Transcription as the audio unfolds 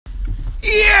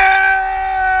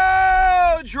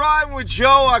Driving with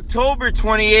Joe, October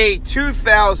 28,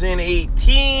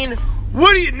 2018.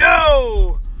 What do you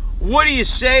know? What do you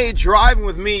say? Driving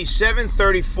with me,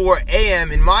 7:34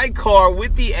 a.m. in my car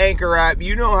with the Anchor app.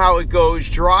 You know how it goes.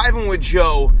 Driving with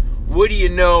Joe. What do you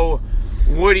know?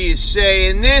 What do you say?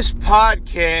 In this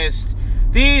podcast,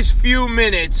 these few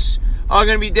minutes are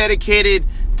going to be dedicated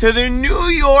to the New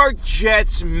York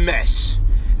Jets mess.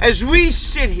 As we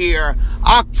sit here,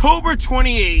 October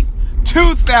 28th,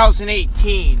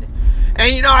 2018.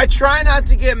 And I try not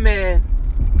to get mad.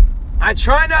 I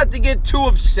try not to get too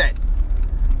upset.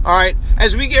 Alright,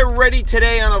 as we get ready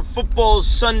today on a football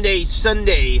Sunday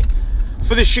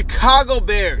for the Chicago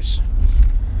Bears.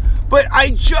 But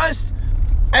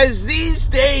as these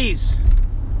days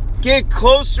get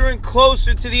closer and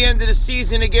closer to the end of the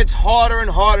season, it gets harder and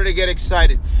harder to get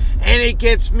excited. And it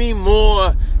gets me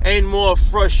more and more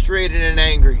frustrated and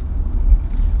angry.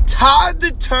 Todd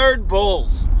the Turd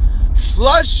Bowles.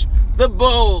 Flush the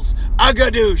bowls.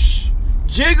 Agadoosh.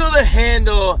 Jiggle the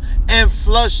handle and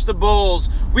flush the bowls.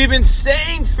 We've been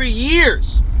saying for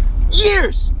years.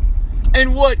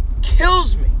 And what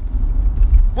kills me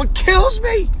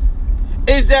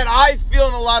is that I feel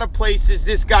in a lot of places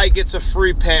this guy gets a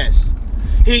free pass.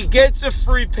 He gets a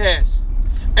free pass.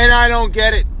 And I don't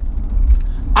get it.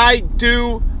 I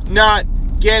do not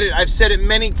get it. I've said it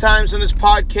many times on this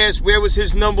podcast. Where was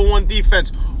his number one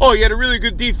defense? Oh, he had a really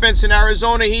good defense in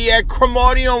Arizona. He had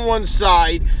Cromartie on one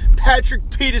side, Patrick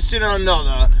Peterson on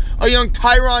another, a young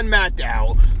Tyrann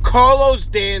Mathieu, Carlos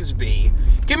Dansby.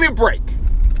 Give me a break.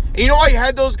 And you know why he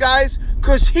had those guys?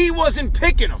 Because he wasn't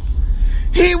picking them.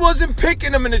 He wasn't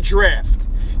picking them in the draft.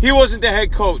 He wasn't the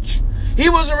head coach. He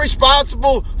wasn't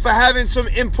responsible for having some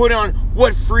input on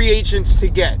what free agents to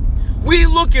get. We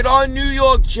look at our New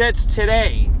York Jets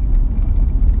today,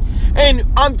 and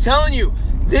I'm telling you,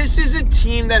 this is a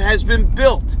team that has been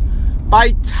built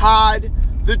by Todd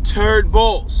the Turd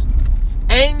Bowles.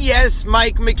 And yes,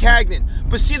 Mike Maccagnan.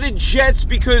 But see, the Jets,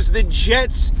 because the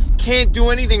Jets can't do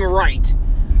anything right.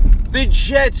 The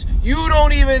Jets, you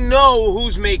don't even know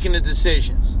who's making the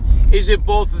decisions. Is it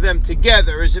both of them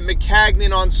together? Is it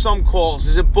Maccagnan on some calls?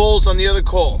 Is it Bowles on the other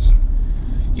calls?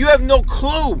 You have no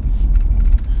clue.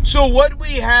 So what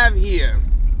we have here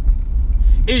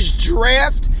is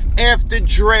draft after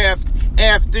draft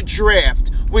after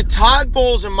draft with Todd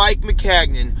Bowles and Mike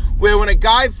Maccagnan, where when a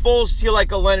guy falls to you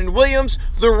like a Leonard Williams,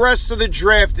 the rest of the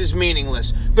draft is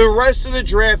meaningless. The rest of the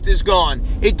draft is gone.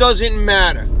 It doesn't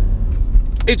matter.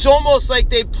 It's almost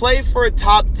like they play for a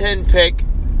top 10 pick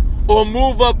or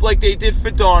move up like they did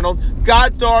for Darnold.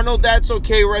 Got Darnold, that's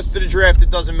okay. Rest of the draft, it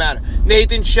doesn't matter.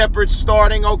 Nathan Shepard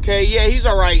starting, okay. Yeah, he's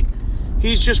all right.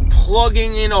 He's just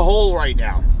plugging in a hole right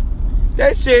now.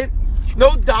 That's it.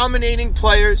 No dominating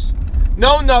players.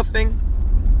 No nothing.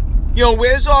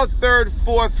 Where's our third,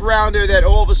 fourth rounder that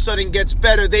all of a sudden gets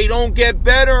better? They don't get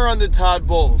better under Todd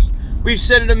Bowles. We've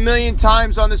said it a million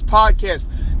times on this podcast.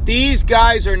 These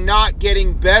guys are not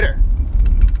getting better.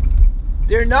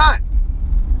 They're not.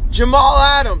 Jamal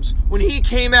Adams, when he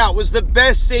came out, was the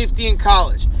best safety in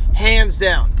college. Hands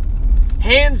down.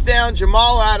 Hands down,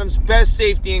 Jamal Adams, best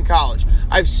safety in college.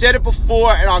 I've said it before,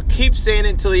 and I'll keep saying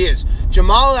it until he is.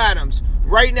 Jamal Adams,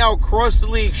 right now across the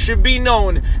league, should be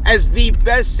known as the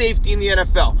best safety in the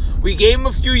NFL. We gave him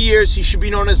a few years. He should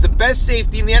be known as the best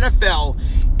safety in the NFL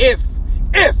if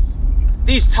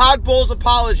these Todd Bowles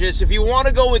apologists, if you want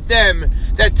to go with them,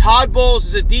 that Todd Bowles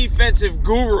is a defensive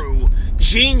guru,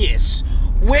 genius,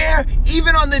 where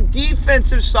even on the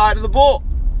defensive side of the ball,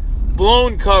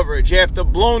 blown coverage after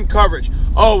blown coverage.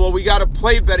 Oh, well, we got to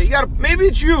play better. Maybe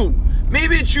it's you.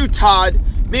 Maybe it's you, Todd.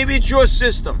 Maybe it's your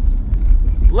system.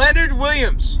 Leonard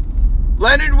Williams,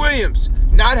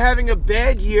 not having a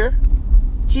bad year.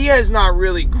 He has not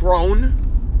really grown.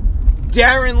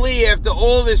 Darren Lee, after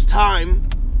all this time,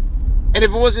 and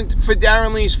if it wasn't for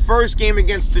Darren Lee's first game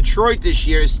against Detroit this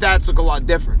year, his stats look a lot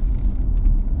different.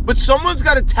 But someone's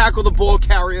got to tackle the ball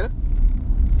carrier.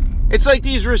 It's like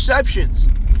these receptions.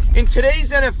 In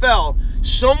today's NFL,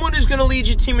 someone is going to lead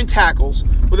your team in tackles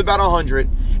with about 100,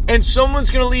 and someone's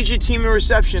going to lead your team in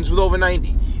receptions with over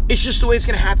 90. It's just the way it's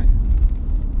going to happen.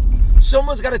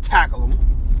 Someone's got to tackle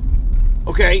them,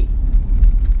 okay?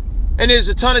 And there's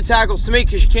a ton of tackles to make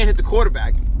because you can't hit the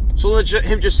quarterback. So let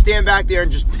him just stand back there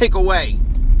and just pick away.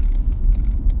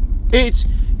 It's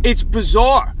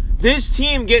bizarre. This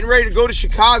team getting ready to go to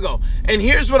Chicago. And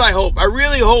here's what I hope. I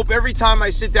really hope every time I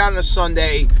sit down on a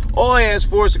Sunday, all I ask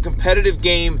for is a competitive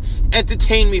game.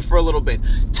 Entertain me for a little bit.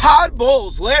 Todd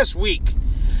Bowles last week,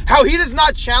 how he does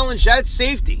not challenge that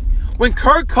safety when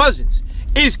Kirk Cousins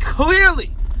is clearly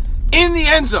in the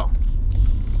end zone.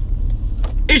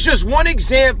 It is just one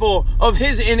example of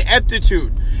his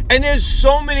ineptitude. And there's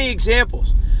so many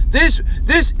examples.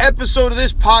 This episode of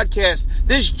this podcast,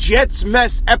 this Jets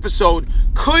Mess episode,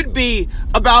 could be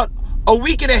about a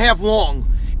week and a half long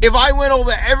if I went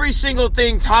over every single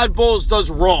thing Todd Bowles does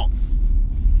wrong.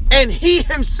 And he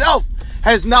himself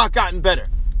has not gotten better.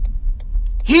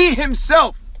 He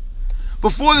himself.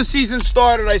 Before the season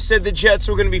started, I said the Jets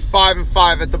were going to be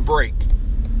 5-5 at the break.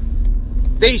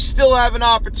 They still have an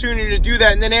opportunity to do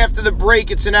that, and then after the break,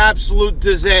 it's an absolute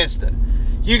disaster.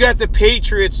 You got the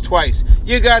Patriots twice.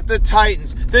 You got the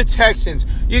Titans, the Texans.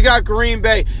 You got Green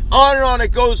Bay. On and on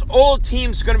it goes. All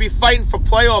teams going to be fighting for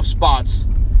playoff spots,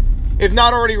 if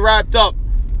not already wrapped up.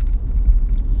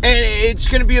 And it's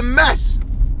going to be a mess.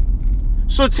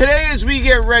 So today, as we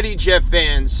get ready, Jet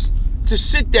fans, to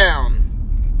sit down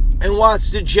and watch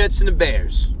the Jets and the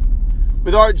Bears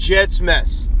with our Jets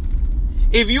Mess,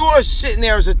 if you are sitting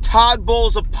there as a Todd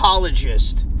Bowles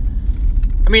apologist,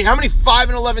 I mean, how many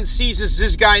 5-11 seasons does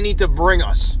this guy need to bring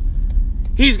us?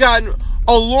 He's gotten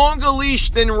a longer leash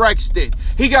than Rex did.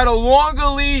 He got a longer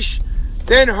leash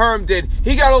than Herm did.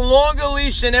 He got a longer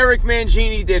leash than Eric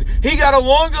Mangini did. He got a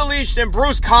longer leash than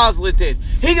Bruce Kozlet did.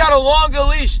 He got a longer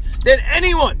leash than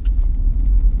anyone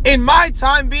in my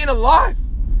time being alive.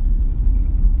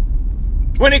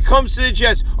 When it comes to the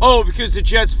Jets, because the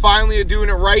Jets finally are doing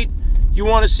it right, you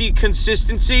want to see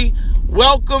consistency?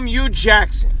 Welcome you,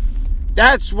 Jackson.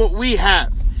 That's what we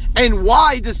have. And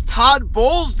why does Todd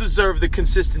Bowles deserve the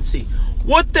consistency?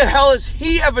 What the hell has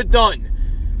he ever done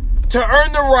to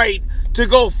earn the right to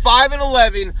go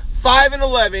 5-11,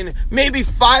 5-11, maybe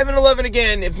 5-11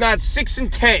 again, if not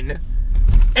 6-10,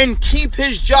 and keep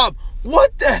his job?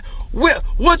 What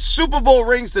Super Bowl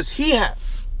rings does he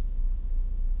have?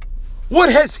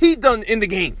 What has he done in the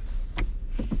game?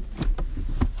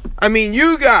 I mean,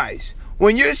 you guys,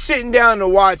 when you're sitting down to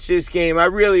watch this game, I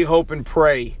really hope and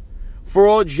pray for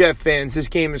all Jet fans this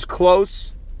game is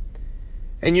close.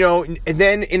 And, and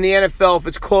then in the NFL, if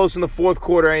it's close in the fourth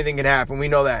quarter, anything can happen. We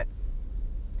know that.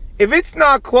 If it's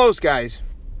not close, guys,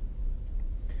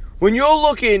 when you're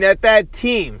looking at that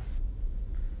team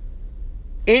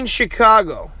in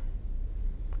Chicago,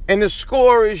 and the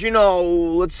score is,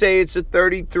 let's say it's a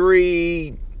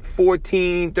 33-14,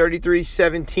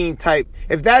 33-17 type.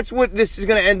 If that's what this is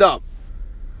going to end up,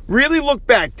 really look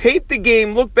back. Tape the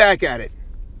game, look back at it.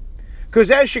 Because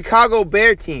that Chicago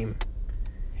Bear team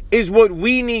is what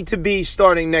we need to be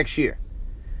starting next year.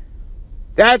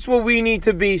 That's what we need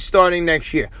to be starting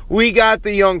next year. We got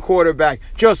the young quarterback,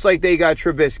 just like they got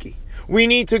Trubisky. We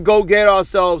need to go get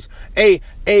ourselves a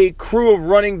crew of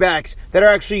running backs that are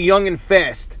actually young and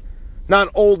fast, not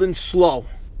old and slow.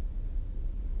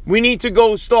 We need to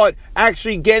go start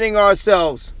actually getting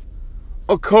ourselves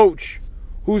a coach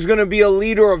who's going to be a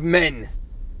leader of men.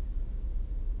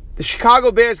 The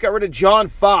Chicago Bears got rid of John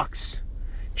Fox.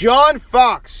 John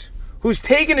Fox, who's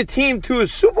taken a team to a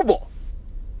Super Bowl.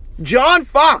 John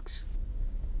Fox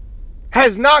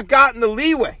has not gotten the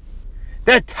leeway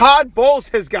that Todd Bowles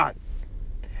has gotten.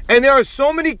 And there are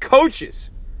so many coaches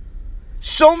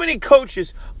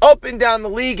up and down the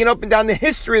league and up and down the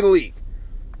history of the league.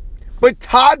 But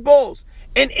Todd Bowles,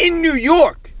 and in New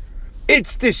York,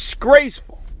 it's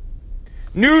disgraceful.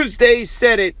 Newsday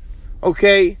said it,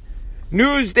 okay?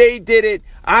 Newsday did it.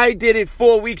 I did it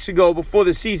 4 weeks ago before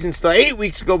the season started. 8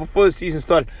 weeks ago before the season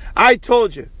started. I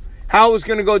told you how it was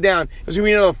going to go down. It was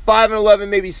going to be another 5-11,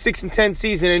 maybe 6-10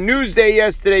 season. And Newsday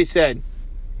yesterday said,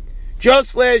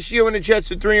 just last year when the Jets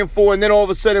were 3-4, and then all of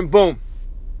a sudden, boom,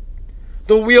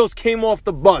 the wheels came off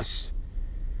the bus,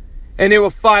 and they were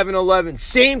 5-11.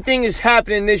 Same thing is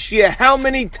happening this year. How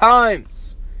many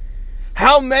times?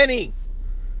 How many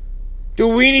do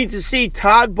we need to see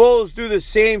Todd Bowles do the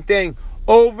same thing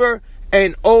over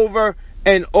and over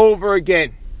and over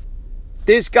again?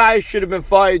 This guy should have been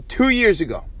fired 2 years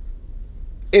ago,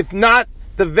 if not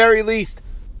the very least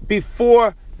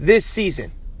before this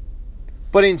season.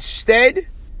 But instead,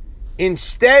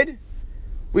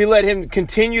 we let him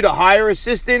continue to hire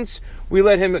assistants. We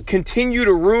let him continue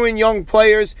to ruin young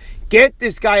players. Get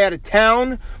this guy out of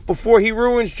town before he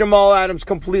ruins Jamal Adams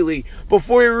completely.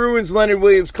 Before he ruins Leonard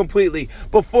Williams completely.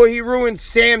 Before he ruins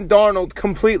Sam Darnold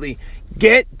completely.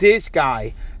 Get this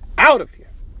guy out of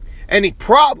here. And the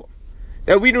problem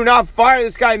that we do not fire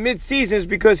this guy mid-season is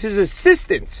because his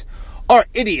assistants are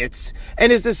idiots.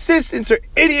 And his assistants are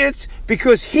idiots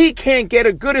because he can't get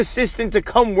a good assistant to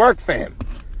come work for him.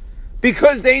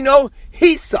 Because they know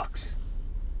he sucks.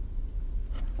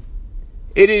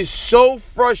 It is so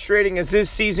frustrating as this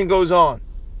season goes on.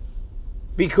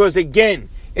 Because again,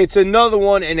 it's another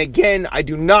one. And again, I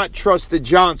do not trust the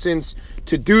Johnsons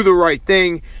to do the right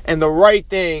thing, and the right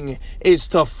thing is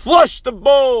to flush the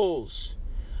Bulls.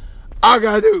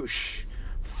 Agadoush.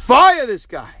 Fire this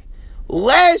guy.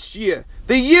 Last year,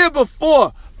 the year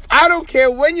before, I don't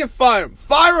care when you fire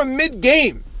him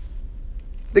mid-game.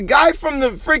 The guy from the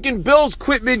freaking Bills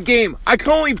quit mid-game. I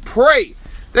can only pray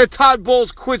that Todd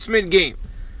Bowles quits mid-game.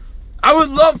 I would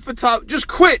love for Todd, just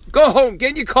quit, go home,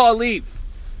 get in your car, leave.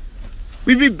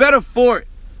 We'd be better for it.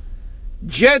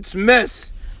 Jets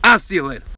mess. I'll see you later.